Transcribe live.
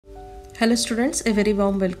Hello students, a very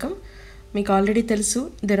warm welcome. మీకు already తెలుసు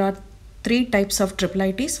there are three types of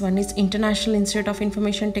IIITs. One is International Institute of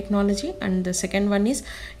Information Technology and the second one is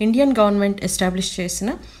Indian government established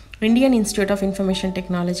చేసిన Indian Institute of Information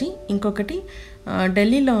Technology. ఇంకొకటి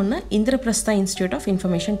ఢిల్లీలో ఉన్న Indraprastha institute of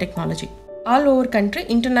information technology. All over country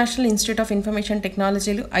international institute of information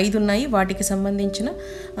టెక్నాలజీలు 5 ఉన్నాయి. వాటికి సంబంధించిన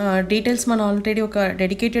details మనం already ఒక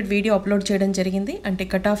డెడికేటెడ్ వీడియో అప్లోడ్ చేయడం జరిగింది. అంటే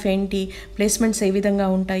కట్ ఆఫ్ ఏంటి, ప్లేస్మెంట్స్ ఏ విధంగా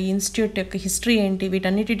ఉంటాయి, ఇన్స్టిట్యూట్ యొక్క హిస్టరీ ఏంటి,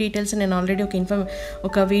 వీటన్నిటి డీటెయిల్స్ నేను ఆల్రెడీ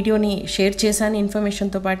ఒక వీడియోని షేర్ చేశాను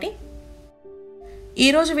ఇన్ఫర్మేషన్తో పాటు.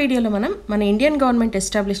 ఈరోజు వీడియోలో మనం మన ఇండియన్ గవర్నమెంట్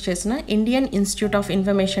ఎస్టాబ్లిష్ చేసిన Indian institute of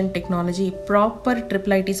information technology proper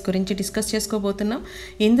IIITs గురించి డిస్కస్ చేసుకోబోతున్నాం.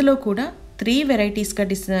 ఇందులో కూడా 3 వెరైటీస్గా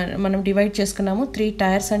మనం డివైడ్ చేసుకున్నాము. 3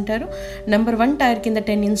 టైర్స్ అంటారు. నెంబర్ 1 టైర్ కింద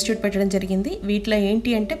 10 ఇన్స్టిట్యూట్ పెట్టడం జరిగింది. వీటిలో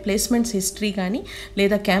ఏంటి అంటే ప్లేస్మెంట్స్ హిస్టరీ కానీ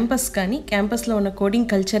లేదా క్యాంపస్ కానీ క్యాంపస్లో ఉన్న కోడింగ్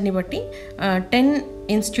కల్చర్ని బట్టి 10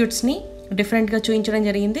 ఇన్స్టిట్యూట్స్ని డిఫరెంట్గా చూపించడం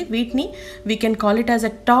జరిగింది. వీటిని we can call it as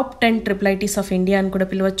a top 10 IIITs of India అని కూడా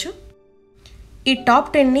పిలవచ్చు. ఈ టాప్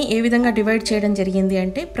 10ని ఏ విధంగా డివైడ్ చేయడం జరిగింది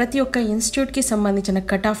అంటే ప్రతి ఒక్క ఇన్స్టిట్యూట్కి సంబంధించిన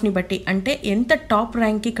కట్ ఆఫ్ని బట్టి, అంటే ఎంత టాప్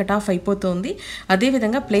ర్యాంక్కి కట్ ఆఫ్ అయిపోతుంది,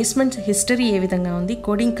 అదేవిధంగా ప్లేస్మెంట్స్ హిస్టరీ ఏ విధంగా ఉంది,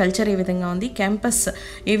 కోడింగ్ కల్చర్ ఏ విధంగా ఉంది, క్యాంపస్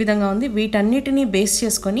ఏ విధంగా ఉంది, వీటన్నిటిని బేస్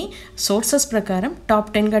చేసుకొని సోర్సెస్ ప్రకారం టాప్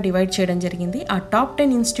 10గా డివైడ్ చేయడం జరిగింది. ఆ టాప్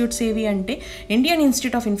 10 ఇన్స్టిట్యూట్స్ ఏవి అంటే Indian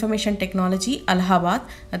institute of information technology Allahabad,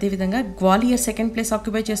 అదేవిధంగా గ్వాలియర్ 2nd ప్లేస్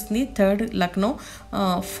ఆక్యుపై చేస్తుంది, 3rd లక్నో,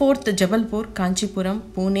 4th జబల్పూర్, కాంచీపురం,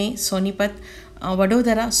 పూణే, సోనిపత్,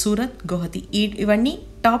 వడోదర, సూరత్, గౌహతి. ఇవన్నీ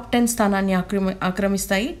టాప్ 10 స్థానాన్ని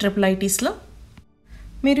ఆక్రమిస్తాయి IIITస్లో.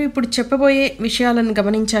 మీరు ఇప్పుడు చెప్పబోయే విషయాలను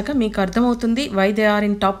గమనించాక మీకు అర్థమవుతుంది why they are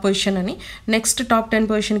in top position అని. నెక్స్ట్ టాప్ 10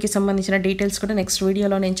 పొజిషన్కి సంబంధించిన డీటెయిల్స్ కూడా నెక్స్ట్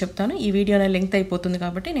వీడియోలో నేను చెప్తాను. ఈ వీడియోనే లెంగ్త్ అయిపోతుంది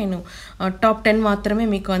కాబట్టి నేను టాప్ 10 మాత్రమే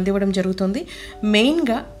మీకు అందివ్వడం జరుగుతుంది.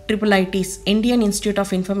 మెయిన్గా IIITs Indian institute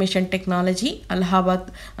of information technology Allahabad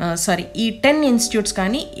ఈ 10 ఇన్స్టిట్యూట్స్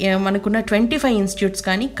కానీ మనకున్న 25 ఇన్స్టిట్యూట్స్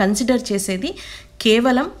కానీ కన్సిడర్ చేసేది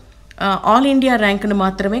కేవలం ఆల్ ఇండియా ర్యాంక్ను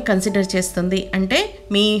మాత్రమే కన్సిడర్ చేస్తుంది. అంటే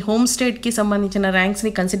మీ హోమ్ స్టేట్కి సంబంధించిన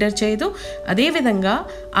ర్యాంక్స్ని కన్సిడర్ చేయదు. అదేవిధంగా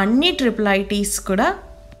అన్ని IIITs కూడా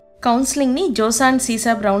కౌన్సిలింగ్ని జోసా అండ్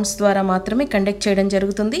సీసాబ్ రౌండ్స్ ద్వారా మాత్రమే కండక్ట్ చేయడం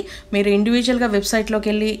జరుగుతుంది. మీరు ఇండివిజువల్గా వెబ్సైట్లోకి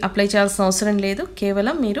వెళ్ళి అప్లై చేయాల్సిన అవసరం లేదు.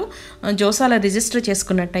 కేవలం మీరు జోసాలో రిజిస్టర్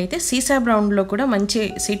చేసుకున్నట్టయితే సీసాబ్ రౌండ్లో కూడా మంచి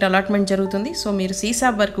సీట్ అలాట్మెంట్ జరుగుతుంది. సో మీరు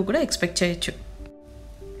సీసాబ్ వరకు కూడా ఎక్స్పెక్ట్ చేయొచ్చు.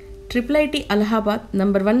 IIIT అలహాబాద్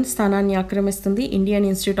నెంబర్ 1 స్థానాన్ని ఆక్రమిస్తుంది ఇండియన్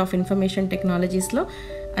ఇన్స్టిట్యూట్ ఆఫ్ ఇన్ఫర్మేషన్ టెక్నాలజీస్లో.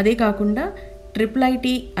 అదే కాకుండా IIIT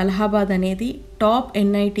అలహాబాద్ అనేది టాప్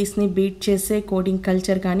NITస్ని బీట్ చేసే కోడింగ్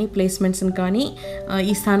కల్చర్ కానీ ప్లేస్మెంట్స్ని కానీ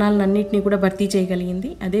ఈ స్థానాలన్నింటినీ కూడా భర్తీ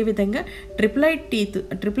చేయగలిగింది. అదేవిధంగా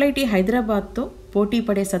IIIT హైదరాబాద్తో పోటీ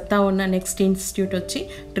పడే సత్తా ఉన్న నెక్స్ట్ ఇన్స్టిట్యూట్ వచ్చి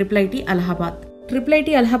IIIT అలహాబాద్. IIIT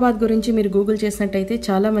అలహాబాద్ గురించి మీరు గూగుల్ చేసినట్టయితే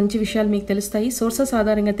చాలా మంచి విషయాలు మీకు తెలుస్తాయి. సోర్సెస్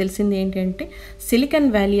ఆధారంగా తెలిసింది ఏంటంటే silicon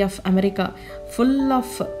valley of America full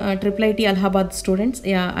of IIIT Allahabad students,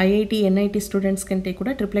 IIT NIT students కంటే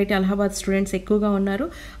కూడా IIIT అలహాబాద్ స్టూడెంట్స్ ఎక్కువగా ఉన్నారు.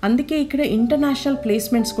 అందుకే ఇక్కడ ఇంటర్నేషనల్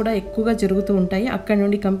ప్లేస్మెంట్స్ కూడా ఎక్కువగా జరుగుతూ ఉంటాయి. అక్కడ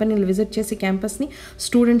నుండి కంపెనీలు విజిట్ చేసి క్యాంపస్ని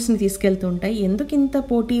స్టూడెంట్స్ని తీసుకెళ్తూ ఉంటాయి. ఎందుకు ఇంత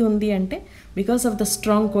పోటీ ఉంది అంటే because of the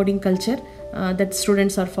strong coding culture that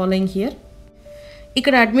students are following here.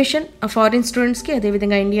 ఇక్కడ అడ్మిషన్ ఫారిన్ స్టూడెంట్స్కి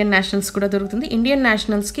అదేవిధంగా ఇండియన్ నేషనల్స్ కూడా దొరుకుతుంది. ఇండియన్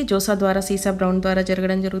నేషనల్స్కి జోసా ద్వారా సీసాబ్ రౌండ్ ద్వారా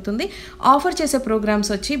జరగడం జరుగుతుంది. ఆఫర్ చేసే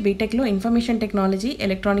ప్రోగ్రామ్స్ వచ్చి బీటెక్లో information technology,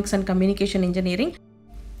 electronics and communication engineering,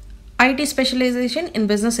 IT specialisation in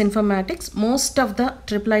business informatics. Most of the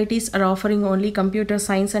IIITs are offering only computer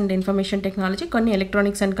science and information technology. కొన్ని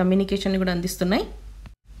ఎలక్ట్రానిక్స్ అండ్ కమ్యూనికేషన్ కూడా అందిస్తున్నాయి.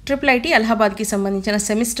 IIIT అలహాబాద్కి సంబంధించిన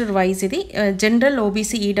సెమిస్టర్ వైజ్ ఇది general,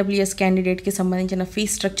 OBC, EWS క్యాండిడేట్కి సంబంధించిన fee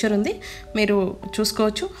structure ఉంది. మీరు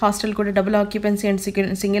చూసుకోవచ్చు. Hostel కూడా double occupancy and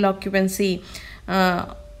single occupancy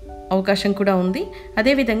అవకాశం కూడా ఉంది.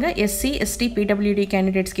 అదేవిధంగా SC, ST, PWD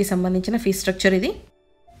క్యాండిడేట్స్కి సంబంధించిన ఫీ స్ట్రక్చర్ ఇది.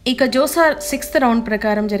 ఇక జోసా 6th రౌండ్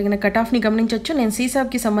ప్రకారం జరిగిన కట్ ఆఫ్ని గమనించవచ్చు. నేను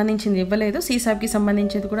సీసాబ్కి సంబంధించింది ఇవ్వలేదు. సీసాబ్కి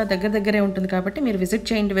సంబంధించేది కూడా దగ్గరే ఉంటుంది కాబట్టి మీరు విజిట్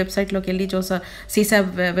చేయండి వెబ్సైట్లోకి వెళ్ళి, జోసా సీసాబ్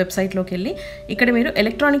వెబ్సైట్లోకి వెళ్ళి. ఇక్కడ మీరు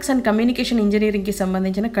ఎలక్ట్రానిక్స్ అండ్ కమ్యూనికేషన్ ఇంజనీరింగ్కి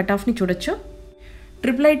సంబంధించిన కట్ ఆఫ్ని చూడొచ్చు.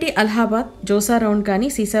 IIIT అలహాబాద్ జోసా రౌండ్ కానీ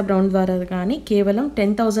సీసాబ్ రౌండ్ ద్వారా కానీ కేవలం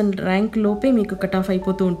 10,000 ర్యాంక్ లోపే మీకు కట్ ఆఫ్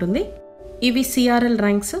అయిపోతూ ఉంటుంది. ఇవి CRL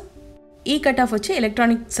ర్యాంక్స్. ఈ కట్ ఆఫ్ వచ్చి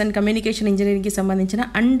ఎలక్ట్రానిక్స్ అండ్ కమ్యూనికేషన్ ఇంజనీరింగ్కి సంబంధించిన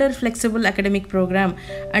under flexible academic programme.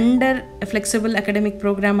 Under flexible academic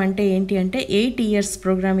programme అంటే ఏంటి అంటే 8 years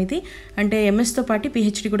ప్రోగ్రామ్ ఇది. అంటే MSతో పాటు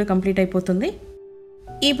PhD కూడా కంప్లీట్ అయిపోతుంది.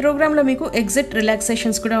 ఈ ప్రోగ్రాంలో మీకు ఎగ్జిట్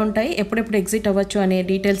రిలాక్సేషన్స్ కూడా ఉంటాయి. ఎప్పుడెప్పుడు ఎగ్జిట్ అవ్వచ్చు అనే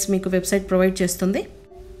డీటెయిల్స్ మీకు వెబ్సైట్ ప్రొవైడ్ చేస్తుంది.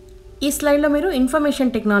 ఈ స్లైడ్లో మీరు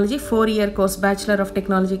information technology 4-year course bachelor of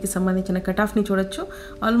టెక్నాలజీకి సంబంధించిన కట్ ఆఫ్ని చూడొచ్చు.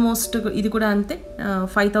 ఆల్మోస్ట్ ఇది కూడా అంతే,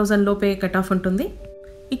 5,000 లోపే కట్ ఆఫ్ ఉంటుంది.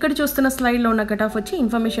 ఇక్కడ చూస్తున్న స్లైడ్లో ఉన్న కట్ ఆఫ్ వచ్చి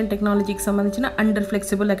ఇన్ఫర్మేషన్ టెక్నాలజీకి సంబంధించిన అండర్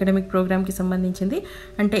ఫ్లెక్సిబుల్ అకాడమిక్ ప్రోగ్రామ్కి సంబంధించింది,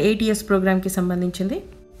 అంటే 8 years ప్రోగ్రామ్కి సంబంధించింది.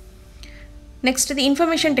 నెక్స్ట్ ఇది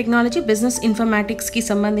ఇన్ఫర్మేషన్ టెక్నాలజీ బిజినెస్ ఇన్ఫర్మాటిక్స్కి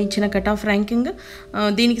సంబంధించిన కట్ ఆఫ్ ర్యాంకింగ్.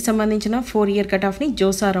 దీనికి సంబంధించిన 4-year కట్ ఆఫ్ని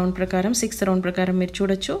జోసా రౌండ్ ప్రకారం 6th రౌండ్ ప్రకారం మీరు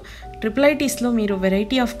చూడొచ్చు. IIITస్లో మీరు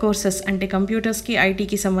వెరైటీ ఆఫ్ కోర్సెస్ అంటే కంప్యూటర్స్కి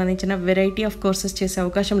ఐటీకి సంబంధించిన వెరైటీ ఆఫ్ కోర్సెస్ చేసే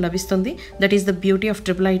అవకాశం లభిస్తుంది. That is the beauty of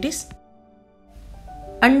IIITs.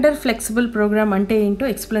 Under flexible programme అంటే ఏంటో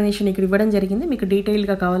ఎక్స్ప్లెనేషన్ ఇక్కడ ఇవ్వడం జరిగింది. మీకు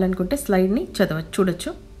డీటెయిల్గా కావాలనుకుంటే స్లైడ్ని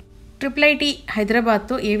చూడొచ్చు. IIIT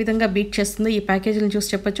హైదరాబాద్తో ఏ విధంగా బీట్ చేస్తుందో ఈ ప్యాకేజీలను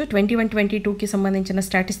చూసి చెప్పొచ్చు. 21-22కి సంబంధించిన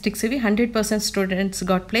స్టాటిస్టిక్స్ ఇవి. 100% students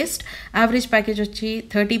got placed. Average package వచ్చి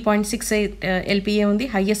 30.68 LPA ఉంది.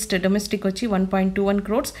 హైయెస్ట్ డొమెస్టిక్ వచ్చి 1.21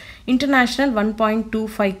 crores, international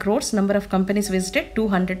 1.25 crores. Number of companies visited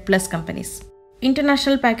 200+ companies.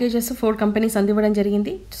 International packages 4 companies అందివ్వడం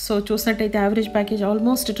జరిగింది. సో చూసినట్టయితే average package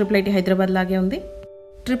almost IIIT Hyderabad లాగే ఉంది.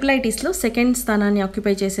 IIITస్లో సెకండ్ స్థానాన్ని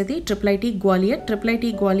ఆక్యుపై చేసేది IIIT గ్వాలియర్. IIIT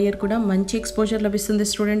గ్వాలియర్ కూడా మంచి ఎక్స్పోజర్ లభిస్తుంది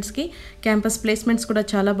స్టూడెంట్స్కి. క్యాంపస్ ప్లేస్మెంట్స్ కూడా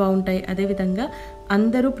చాలా బాగుంటాయి. అదేవిధంగా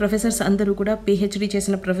ప్రొఫెసర్స్ అందరూ కూడా PhD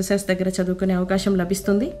చేసిన ప్రొఫెసర్స్ దగ్గర చదువుకునే అవకాశం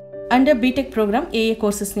లభిస్తుంది. అండర్ బీటెక్ ప్రోగ్రామ్ ఏ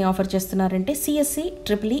కోర్సెస్ని ఆఫర్ చేస్తున్నారంటే CSE,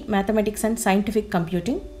 EEE, mathematics and scientific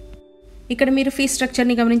computing. ఇక్కడ మీరు ఫీ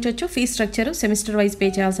స్ట్రక్చర్ని గమనించవచ్చు. Fee structure semester wise pay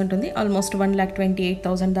చేయాల్సి ఉంటుంది. ఆల్మోస్ట్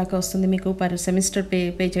 1,28,000 దాకా వస్తుంది మీకు పర్ సెమిస్టర్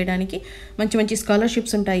పే చేయడానికి. మంచి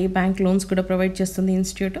స్కాలర్షిప్స్ ఉంటాయి. బ్యాంక్ లోన్స్ కూడా ప్రొవైడ్ చేస్తుంది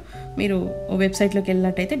ఇన్స్టిట్యూట్. మీరు వెబ్సైట్లోకి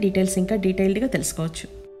వెళ్ళినట్టయితే డీటెయిల్స్ ఇంకా డీటెయిల్డ్గా తెలుసుకోవచ్చు.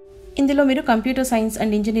 ఇందులో మీరు కంప్యూటర్ సైన్స్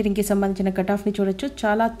అండ్ ఇంజనీరింగ్కి సంబంధించిన కట్ ఆఫ్ని చూడొచ్చు.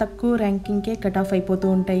 చాలా తక్కువ ర్యాంకింగ్కే కట్ ఆఫ్ అయిపోతూ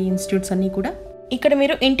ఉంటాయి ఇన్స్టిట్యూట్స్ అన్నీ కూడా. ఇక్కడ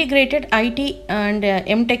మీరు ఇంటిగ్రేటెడ్ ఐటీ అండ్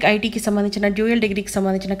ఎంటెక్ ఐటీకి సంబంధించిన డ్యూయల్ డిగ్రీకి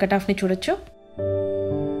సంబంధించిన కట్ ఆఫ్ని చూడొచ్చు.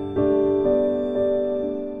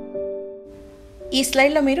 ఈ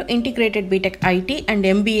స్లైడ్లో మీరు integrated BTech IT and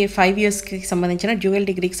MBA 5 yearsకి సంబంధించిన డ్యూయల్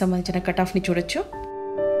డిగ్రీకి సంబంధించిన కట్ ఆఫ్ని చూడొచ్చు.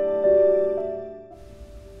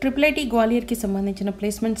 IIIT గ్వాలియర్కి సంబంధించిన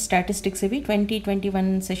ప్లేస్మెంట్ స్టాటిస్టిక్స్ ఇవి. 2021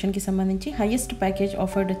 సెషన్కి సంబంధించి హైయెస్ట్ ప్యాకేజ్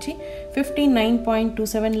ఆఫర్డ్ వచ్చి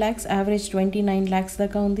 59.27 lakhs, యావరేజ్ 29 lakhs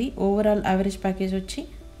దాకా ఉంది. ఓవరాల్ యావరేజ్ ప్యాకేజ్ వచ్చి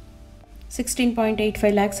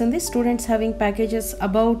 16.85 lakhs ఉంది. Students having packages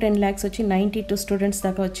above 10 lakhs వచ్చి 92 స్టూడెంట్స్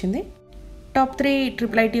దాకా వచ్చింది. టాప్ 3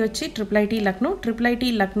 IIIT వచ్చి IIIT Lucknow. IIIT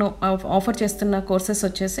Lucknow offer చేస్తున్న కోర్సెస్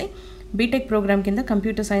వచ్చేసి బీటెక్ ప్రోగ్రామ్ కింద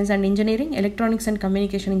computer science and engineering, electronics and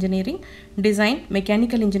communication engineering, design,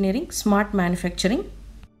 mechanical engineering, smart manufacturing.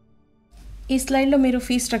 ఈ స్లైడ్లో మీరు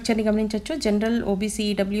ఫీ స్ట్రక్చర్ని గమనించవచ్చు. జనరల్, OBC,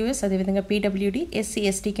 EWS, అదేవిధంగా PWD, SC,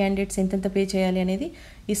 ST క్యాండిడేట్స్ ఎంతెంత పే చేయాలి అనేది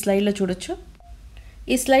ఈ స్లైడ్లో చూడొచ్చు.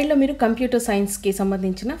 ఈ స్లైడ్లో మీరు కంప్యూటర్ సైన్స్కి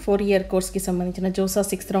సంబంధించిన 4-year కోర్స్కి సంబంధించిన జోసా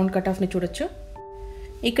 6th రౌండ్ కట్ ఆఫ్ని చూడొచ్చు.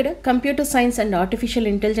 ఇక్కడ కంప్యూటర్ సైన్స్ అండ్ ఆర్టిఫిషియల్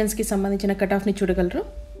ఇంటెలిజెన్స్కి సంబంధించిన కట్ ఆఫ్ని చూడగలరు.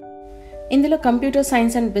 ఇందులో కంప్యూటర్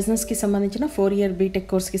సైన్స్ అండ్ బిజినెస్కి సంబంధించిన 4-year బీటెక్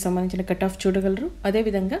కోర్స్కి సంబంధించిన కట్ ఆఫ్ చూడగలరు.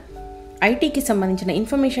 అదేవిధంగా ఐటీకి సంబంధించిన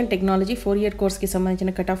ఇన్ఫర్మేషన్ టెక్నాలజీ 4-year కోర్స్కి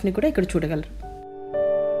సంబంధించిన కట్ ఆఫ్ని కూడా ఇక్కడ చూడగలరు.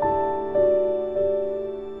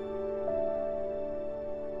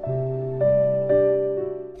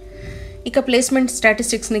 ఇక ప్లేస్మెంట్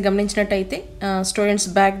స్టాటిస్టిక్స్ని గమనించినట్టయితే students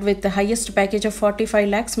backed with highest package of 45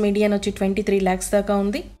 lakhs, median వచ్చి 23 lakhs దాకా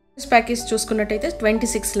ఉంది. ప్యాకేజ్ చూసుకున్నట్టయితే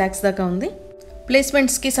 26 lakhs దాకా ఉంది.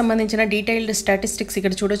 ప్లేస్మెంట్స్కి సంబంధించిన డీటెయిల్డ్ స్టాటిస్టిక్స్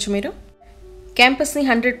ఇక్కడ చూడొచ్చు మీరు. క్యాంపస్ని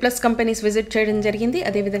 100+ కంపెనీస్ విజిట్ చేయడం జరిగింది.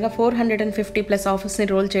 అదేవిధంగా 450+ ఆఫర్స్ని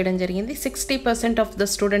రోల్ చేయడం జరిగింది. 60% of the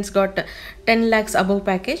students got 10 lakhs above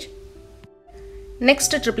package.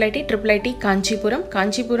 Next IIIT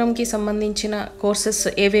కాంచీపురంకి సంబంధించిన కోర్సెస్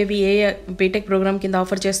ఏవేవి ఏ బీటెక్ ప్రోగ్రామ్ కింద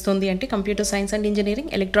ఆఫర్ చేస్తుంది అంటే computer science and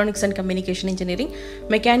engineering, electronics and communication engineering,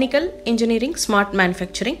 mechanical engineering, smart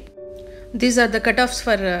manufacturing. These are the cut offs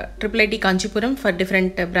for IIIT Kanchipuram for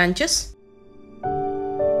different branches.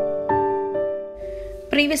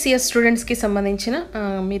 Previous year స్టూడెంట్స్కి సంబంధించిన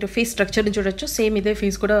మీరు fee స్ట్రక్చర్ని చూడొచ్చు. Same ఇదే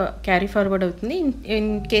ఫీజు కూడా క్యారీ ఫార్వర్డ్ అవుతుంది.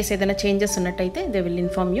 ఇన్ కేస్ ఏదైనా changes ఉన్నట్టయితే they will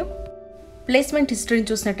inform you. Placement హిస్టరీని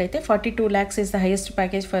చూసినట్టయితే 42 lakhs is the highest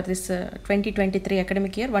package for this 2023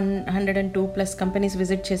 academic year. 102+ companies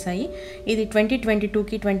visit చేశాయి. ఇది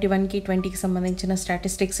 2022కి, 21కి, 20కి సంబంధించిన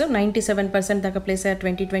స్టాటిస్టిక్స్. 97% దాకా ప్లేస్ అయ్యారు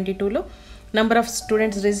 2022లో. నెంబర్ ఆఫ్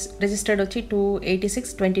స్టూడెంట్స్ రిజిస్టర్డ్ వచ్చి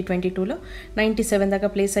 286 2022లో. 97 దాకా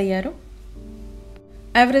ప్లేస్ అయ్యారు.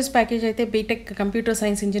 యావరేజ్ ప్యాకేజ్ అయితే బీటెక్ కంప్యూటర్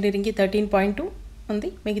సైన్స్ ఇంజనీరింగ్కి 13.2 ఉంది.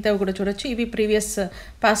 మిగతావి కూడా చూడొచ్చు. ఇవి previous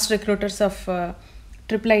past recruiters of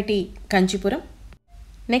IIIT Kanchipuram.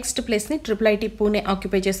 Next ప్లేస్ని IIIT పూణే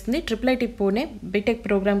ఆక్యుపై చేస్తుంది. IIIT పూణే బీటెక్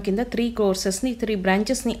ప్రోగ్రామ్ కింద 3 కోర్సెస్ని 3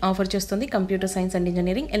 బ్రాంచెస్ని ఆఫర్ చేస్తుంది. Computer science and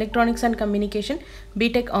engineering, electronics and communication,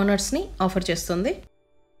 BTech ఆనర్స్ని offer చేస్తుంది.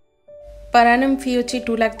 పర్ యానం ఫీ వచ్చి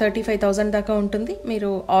 2,35,000 దాకా ఉంటుంది.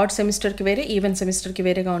 మీరు ఆడ్ సెమిస్టర్కి వేరే, ఈవెన్ సెమిస్టర్కి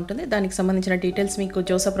వేరేగా ఉంటుంది. దానికి సంబంధించిన డీటెయిల్స్ మీకు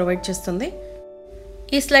జోసా ప్రొవైడ్ చేస్తుంది.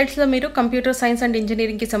 ఈ స్లైడ్స్లో మీరు కంప్యూటర్ సైన్స్ అండ్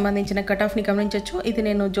ఇంజనీరింగ్కి సంబంధించిన కట్ ఆఫ్ని గమనించవచ్చు. ఇది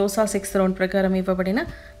నేను జోసా 6th రౌండ్ ప్రకారం ఇవ్వబడిన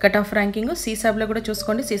కట్ ఆఫ్ ర్యాంకింగ్. సీసాబ్లో కూడా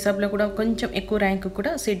చూసుకోండి, సీసాబ్లో కూడా కొంచెం ఎక్కువ ర్యాంక్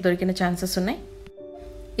కూడా సీట్ దొరికిన ఛాన్సెస్ ఉన్నాయి.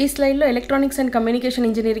 ఈ స్లైడ్లో ఎలక్ట్రానిక్స్ అండ్ కమ్యూనికేషన్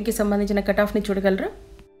ఇంజనీరింగ్కి సంబంధించిన కట్ ఆఫ్ని చూడగలరు.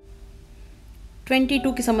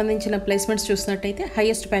 22కి సంబంధించిన ప్లేస్మెంట్స్ చూసినట్టయితే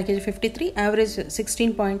హైయెస్ట్ ప్యాకేజ్ 53, యావరేజ్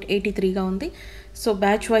 16.83గా ఉంది. సో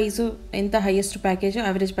బ్యాచ్ వైజ్ ఎంత హైయెస్ట్ ప్యాకేజ్,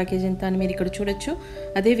 యావరేజ్ ప్యాకేజ్ ఎంత అని మీరు ఇక్కడ చూడొచ్చు.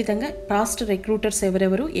 అదేవిధంగా పాస్ట్ రిక్రూటర్స్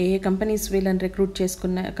ఎవరెవరు, ఏ ఏ కంపెనీస్ వీళ్ళని రిక్రూట్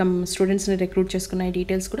చేసుకున్న స్టూడెంట్స్ని రిక్రూట్ చేసుకున్న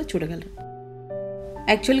డీటెయిల్స్ కూడా చూడగలరు.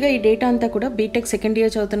 యాక్చువల్గా ఈ డేటా అంతా కూడా బీటెక్ సెకండ్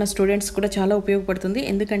ఇయర్ చదువుతున్న స్టూడెంట్స్ కూడా చాలా ఉపయోగపడుతుంది.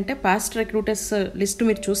 ఎందుకంటే పాస్ట్ రిక్రూటర్స్ లిస్ట్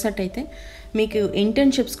మీరు చూసినట్టయితే మీకు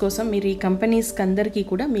ఇంటర్న్షిప్స్ కోసం మీరు ఈ కంపెనీస్కి అందరికీ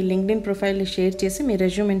కూడా మీ లింక్డ్ఇన్ ప్రొఫైల్ని షేర్ చేసి మీ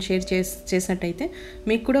రెజ్యూమ్ని షేర్ చేసినట్టయితే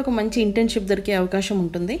మీకు కూడా ఒక మంచి ఇంటర్న్షిప్ దొరికే అవకాశం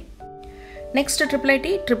ఉంటుంది. నెక్స్ట్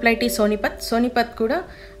IIIT సోనిపత్ కూడా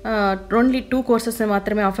ఓన్లీ 2 కోర్సెస్ని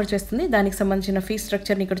మాత్రమే ఆఫర్ చేస్తుంది. దానికి సంబంధించిన ఫీ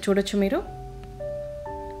స్ట్రక్చర్ని ఇక్కడ చూడొచ్చు మీరు.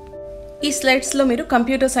 ఈ స్లైడ్స్లో మీరు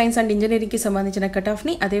కంప్యూటర్ సైన్స్ అండ్ ఇంజనీరింగ్కి సంబంధించిన కట్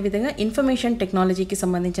ఆఫ్ని, అదేవిధంగా ఇన్ఫర్మేషన్ టెక్నాలజీకి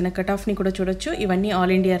సంబంధించిన కట్ ఆఫ్ని కూడా చూడొచ్చు. ఇవన్నీ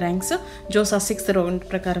all India ranks JoSAA 6th round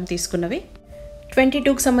ప్రకారం తీసుకున్నవి.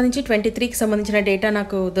 22కి సంబంధించి 23కి సంబంధించిన డేటా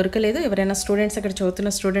నాకు దొరకలేదు. ఎవరైనా స్టూడెంట్స్ అక్కడ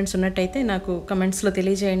చదువుతున్న స్టూడెంట్స్ ఉన్నట్టయితే నాకు కమెంట్స్లో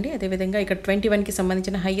తెలియజేయండి. అదేవిధంగా ఇక్కడ 21కి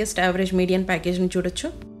సంబంధించిన హైయెస్ట్ యావరేజ్ మీడియన్ ప్యాకేజ్ని చూడొచ్చు.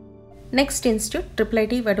 Next institute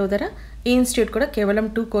IIIT Vadodara. ఈ ఇన్స్టిట్యూట్ కూడా కేవలం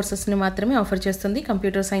 2 కోర్సెస్ని మాత్రమే ఆఫర్ చేస్తుంది,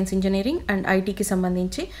 కంప్యూటర్ సైన్స్ ఇంజనీరింగ్ అండ్ ఐటీకి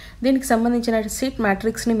సంబంధించి. దీనికి సంబంధించిన సీట్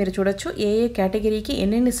మ్యాట్రిక్స్ని మీరు చూడొచ్చు, ఏ ఏ కేటగిరీకి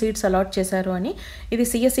ఎన్నెన్ని సీట్స్ అలాట్ చేశారు అని. ఇది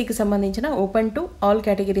సిఎస్సికి సంబంధించిన ఓపెన్ టు ఆల్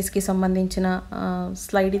కేటగిరీస్కి సంబంధించిన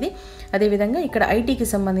స్లైడ్ ఇది. అదేవిధంగా ఇక్కడ ఐటీకి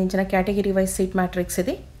సంబంధించిన కేటగిరీ వైజ్ సీట్ మ్యాట్రిక్స్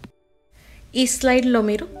ఇది. ఈ స్లైడ్లో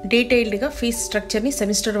మీరు డీటెయిల్డ్గా ఫీజ్ స్ట్రక్చర్ని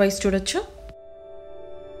సెమిస్టర్ వైజ్ చూడొచ్చు.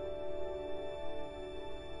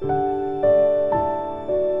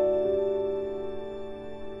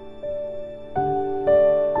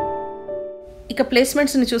 ఇక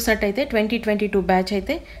ప్లేస్మెంట్స్ని చూసినట్టయితే 2022 బ్యాచ్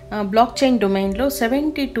అయితే బ్లాక్ చైన్ డొమైన్లో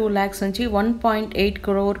 72 lakhs నుంచి 1.8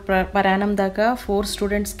 crore పర్ యానం దాకా 4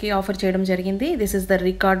 స్టూడెంట్స్కి ఆఫర్ చేయడం జరిగింది. This is the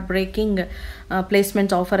record breaking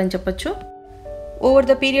placements offer అని చెప్పొచ్చు. ఓవర్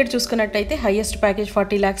ద పీరియడ్ చూసుకున్నట్టయితే హైయెస్ట్ ప్యాకేజ్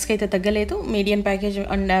 40 lakhsకి అయితే తగ్గలేదు. Median package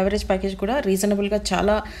and average package కూడా రీజనబుల్గా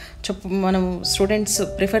చాలా మనం స్టూడెంట్స్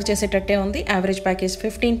ప్రిఫర్ చేసేటట్టే ఉంది. Average package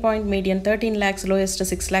 15, median 13 lakhs, lowest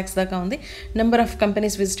 6 lakhs దాకా ఉంది. Number of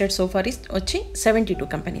companies visited so far వచ్చి 72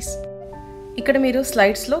 కంపెనీస్. ఇక్కడ మీరు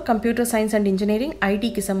స్లైడ్స్లో కంప్యూటర్ సైన్స్ అండ్ ఇంజనీరింగ్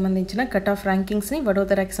ఐటీకి సంబంధించిన కట్ ఆఫ్ ర్యాంకింగ్స్ని,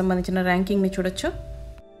 వడోదరాకి సంబంధించిన ర్యాంకింగ్ని చూడొచ్చు.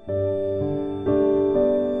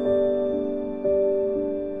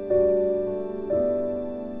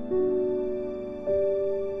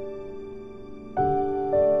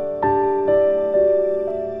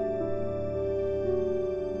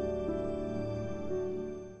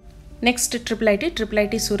 నెక్స్ట్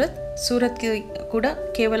IIIT సూరత్కి కూడా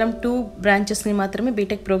కేవలం 2 బ్రాంచెస్ని మాత్రమే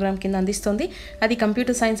బీటెక్ ప్రోగ్రామ్ కింద అందిస్తుంది. అది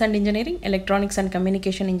computer science and engineering, electronics and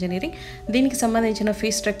communication engineering. దీనికి సంబంధించిన ఫీ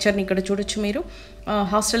స్ట్రక్చర్ని ఇక్కడ చూడొచ్చు మీరు.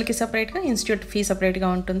 హాస్టల్కి సపరేట్గా, ఇన్స్టిట్యూట్ ఫీ సపరేట్గా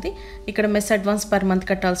ఉంటుంది. ఇక్కడ మెస్ అడ్వాన్స్ పర్ మంత్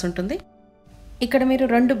కట్టాల్సి ఉంటుంది. ఇక్కడ మీరు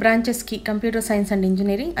 2 బ్రాంచెస్కి కంప్యూటర్ సైన్స్ అండ్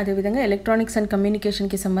ఇంజనీరింగ్, అదేవిధంగా ఎలక్ట్రానిక్స్ అండ్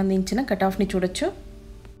కమ్యూనికేషన్కి సంబంధించిన కట్ ఆఫ్ని చూడొచ్చు.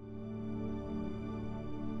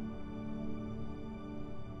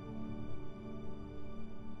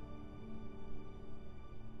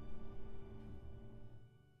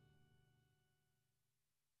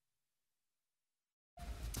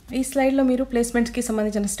 ఈ స్లైడ్లో మీరు ప్లేస్మెంట్స్కి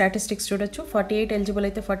సంబంధించిన స్టాటిస్టిక్స్ చూడొచ్చు. 48 ఎలిజిబుల్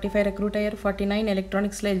అయితే 45 రిక్రూట్ అయ్యారు. 49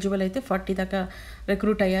 ఎలక్ట్రానిక్స్లో ఎలిజిబుల్ అయితే 40 దాకా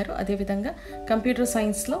రిక్రూట్ అయ్యారు. అదేవిధంగా కంప్యూటర్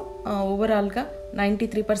సైన్స్లో ఓవరాల్గా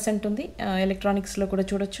 93% ఉంది. ఎలక్ట్రానిక్స్లో కూడా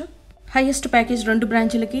చూడొచ్చు. హైయెస్ట్ ప్యాకేజ్ 2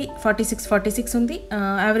 బ్రాంచ్లకి 46 ఉంది.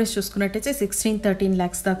 యావరేజ్ చూసుకున్నట్టయితే 16-13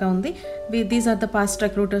 lakhs దాకా ఉంది. These are the past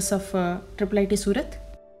recruiters of IIIT Surat.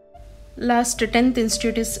 Last 10th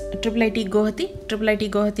institute is IIIT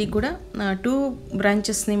Guwahati కూడా 2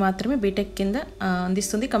 బ్రాంచెస్ని మాత్రమే బీటెక్ కింద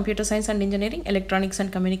అందిస్తుంది. Computer science and engineering, electronics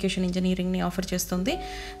and communication ఇంజనీరింగ్ని offer చేస్తుంది.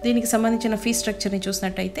 దీనికి సంబంధించిన ఫీ స్ట్రక్చర్ని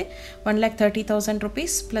చూసినట్టయితే 1,30,000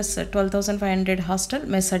 rupees plus 12,500 hostel,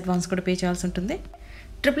 mess advance కూడా పే చేయాల్సి ఉంటుంది.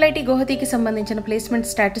 IIIT గౌహతికి సంబంధించిన ప్లేస్మెంట్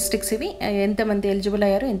స్టాటిస్టిక్స్ ఇవి. ఎంతమంది ఎలిజిబుల్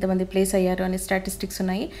అయ్యారు, ఎంతమంది ప్లేస్ అయ్యారు అనే స్టాటిస్టిక్స్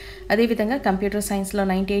ఉన్నాయి. అదేవిధంగా కంప్యూటర్ సైన్స్లో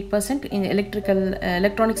 98%,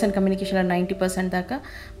 ఎలక్ట్రానిక్స్ అండ్ కమ్యూనికేషన్లో 90% దాకా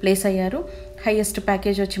ప్లేస్ అయ్యారు. హైయెస్ట్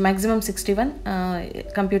ప్యాకేజ్ వచ్చి మ్యాక్సిమం 61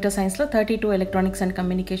 కంప్యూటర్ సైన్స్లో, 32 ఎలక్ట్రానిక్స్ అండ్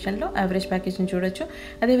కమ్యూనికేషన్లో యావరేజ్ ప్యాకేజ్ని చూడొచ్చు.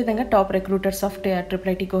 అదేవిధంగా top recruiters of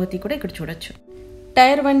IIIT Guwahati కూడా ఇక్కడ చూడొచ్చు.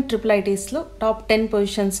 Tier 1 IIITsలో టాప్ 10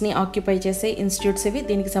 పొజిషన్స్ని ఆక్యుపై చేసే ఇన్స్టిట్యూట్స్ ఇవి.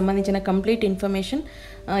 దీనికి సంబంధించిన కంప్లీట్ ఇన్ఫర్మేషన్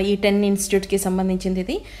ఈ 10 ఇన్స్టిట్యూట్కి సంబంధించింది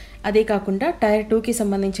ఇది. అదే కాకుండా Tier 2కి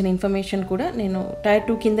సంబంధించిన ఇన్ఫర్మేషన్ కూడా నేను Tier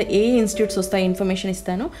 2 కింద ఏ ఇన్స్టిట్యూట్స్ వస్తాయి ఇన్ఫర్మేషన్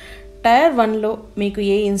ఇస్తాను. టైర్ 1లో మీకు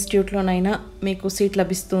ఏ ఇన్స్టిట్యూట్లోనైనా మీకు సీట్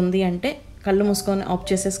లభిస్తుంది అంటే కళ్ళు మూసుకొని ఆప్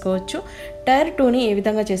చేసేసుకోవచ్చు. టైర్ 2ని ఏ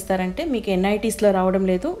విధంగా చేస్తారంటే మీకు ఎన్ఐటీస్లో రావడం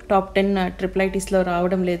లేదు, టాప్ 10 IIITsలో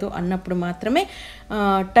రావడం లేదు అన్నప్పుడు మాత్రమే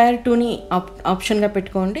టైర్ 2ని ఆప్షన్గా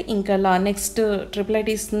పెట్టుకోండి. ఇంకా నెక్స్ట్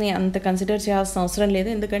IIITsని అంత కన్సిడర్ చేయాల్సిన అవసరం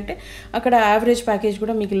లేదు, ఎందుకంటే అక్కడ యావరేజ్ ప్యాకేజ్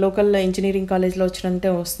కూడా మీకు లోకల్ ఇంజనీరింగ్ కాలేజ్లో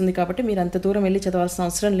వచ్చినంతే వస్తుంది కాబట్టి మీరు అంత దూరం వెళ్ళి చదవాల్సిన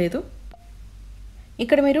అవసరం లేదు.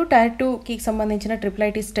 ఇక్కడ మీరు టైర్ 2కి సంబంధించిన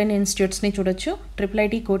IIITs 10 ఇన్స్టిట్యూట్స్ని చూడొచ్చు.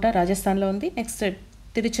 IIIT కోట రాజస్థాన్లో ఉంది. నెక్స్ట్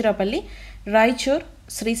తిరుచిరాపల్లి, రాయచూర్,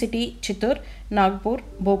 శ్రీ సిటీ చిత్తూర్, నాగ్పూర్,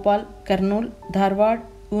 భోపాల్, కర్నూల్, ధార్వాడ్,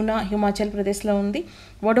 ఊనా హిమాచల్ ప్రదేశ్లో ఉంది.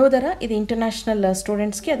 వడోదర ఇది ఇంటర్నేషనల్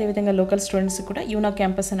స్టూడెంట్స్కి, అదేవిధంగా లోకల్ స్టూడెంట్స్కి కూడా యూనా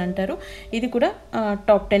క్యాంపస్ అని అంటారు. ఇది కూడా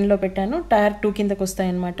టాప్ 10లో పెట్టాను. టైర్ 2 కిందకు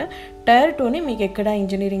వస్తాయన్నమాట. టైర్ 2ని మీకు ఎక్కడ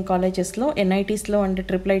ఇంజనీరింగ్ కాలేజెస్లో ఎన్ఐటీస్లో అండ్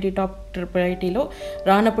IIIT టాప్ IIITలో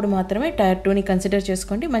రానప్పుడు మాత్రమే టైర్ 2ని కన్సిడర్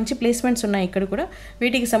చేసుకోండి. మంచి ప్లేస్మెంట్స్ ఉన్నాయి ఇక్కడ కూడా.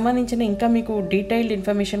 వీటికి సంబంధించిన ఇంకా మీకు డీటెయిల్డ్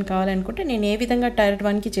ఇన్ఫర్మేషన్ కావాలనుకుంటే నేను ఏ విధంగా టైర్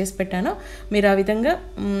 1కి చేసి పెట్టానో మీరు ఆ విధంగా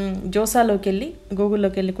జోసాలోకి వెళ్ళి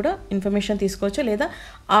గూగుల్లోకి వెళ్ళి కూడా ఇన్ఫర్మేషన్ తీసుకోవచ్చు, లేదా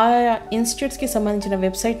ఆ ఇన్స్టిట్యూట్స్కి సంబంధించిన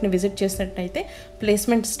వెబ్సైట్ని విజిట్ చేసినట్టయితే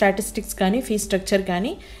ప్లేస్మెంట్ స్టాటిస్టిక్స్ కానీ ఫీ స్ట్రక్చర్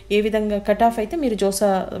కానీ ఏ విధంగా కట్ ఆఫ్ అయితే మీరు జోసా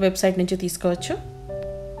వెబ్సైట్ నుంచి తీసుకోవచ్చు.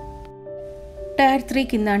 టైర్ 3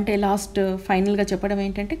 కింద అంటే లాస్ట్ ఫైనల్గా చెప్పడం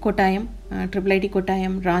ఏంటంటే కొటాయం, IIIT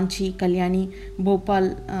కొటాయం, రాంచీ, కళ్యాణి, భోపాల్,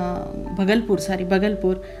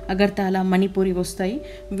 బగల్పూర్, అగర్తాల, మణిపూర్ ఇవి వస్తాయి.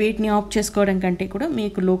 వీటిని ఆప్ట్ చేసుకోవడం కంటే కూడా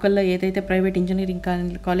మీకు లోకల్లో ఏదైతే ప్రైవేట్ ఇంజనీరింగ్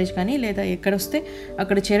కాలేజ్ కానీ లేదా ఎక్కడ వస్తే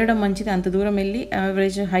అక్కడ చేరడం మంచిది. అంత దూరం వెళ్ళి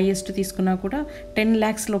యావరేజ్ హైయెస్ట్ తీసుకున్నా కూడా 10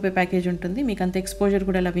 lakhs లోపే ప్యాకేజ్ ఉంటుంది. మీకు అంత ఎక్స్పోజర్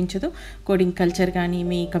కూడా లభించదు. కోడింగ్ కల్చర్ కానీ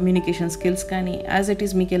మీ కమ్యూనికేషన్ స్కిల్స్ కానీ యాజ్ ఇట్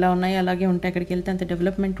ఈస్ మీకు ఎలా ఉన్నాయో అలాగే ఉంటాయి. అక్కడికి వెళ్తే అంత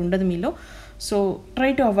డెవలప్మెంట్ ఉండదు మీలో. So try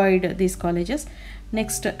to avoid these colleges.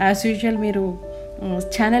 Next as usual మీరు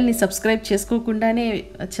ఛానల్ని సబ్స్క్రైబ్ చేసుకోకుండానే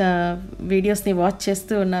వీడియోస్ని వాచ్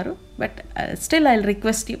చేస్తూ ఉన్నారు. But still I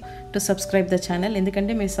request you to subscribe the channel,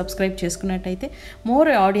 ఎందుకంటే మీరు సబ్స్క్రైబ్ చేసుకున్నట్టయితే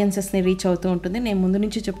మోర్ ఆడియన్సెస్ని రీచ్ అవుతూ ఉంటుంది. నేను ముందు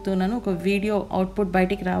నుంచి చెప్తున్నాను, ఒక వీడియో అవుట్పుట్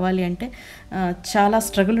బయటికి రావాలి అంటే చాలా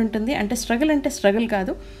స్ట్రగుల్ ఉంటుంది. అంటే స్ట్రగుల్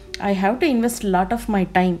కాదు, I have to invest lot of my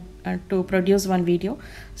time to produce one video.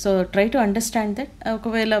 So try to understand that.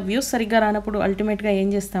 ఒకవేళ వ్యూస్ సరిగ్గా రానప్పుడు అల్టిమేట్గా ఏం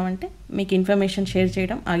చేస్తామంటే మీకు ఇన్ఫర్మేషన్ షేర్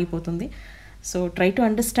చేయడం ఆగిపోతుంది. So try to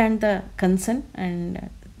understand the concern and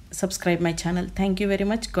subscribe my channel. Thank you very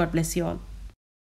much. God bless you all.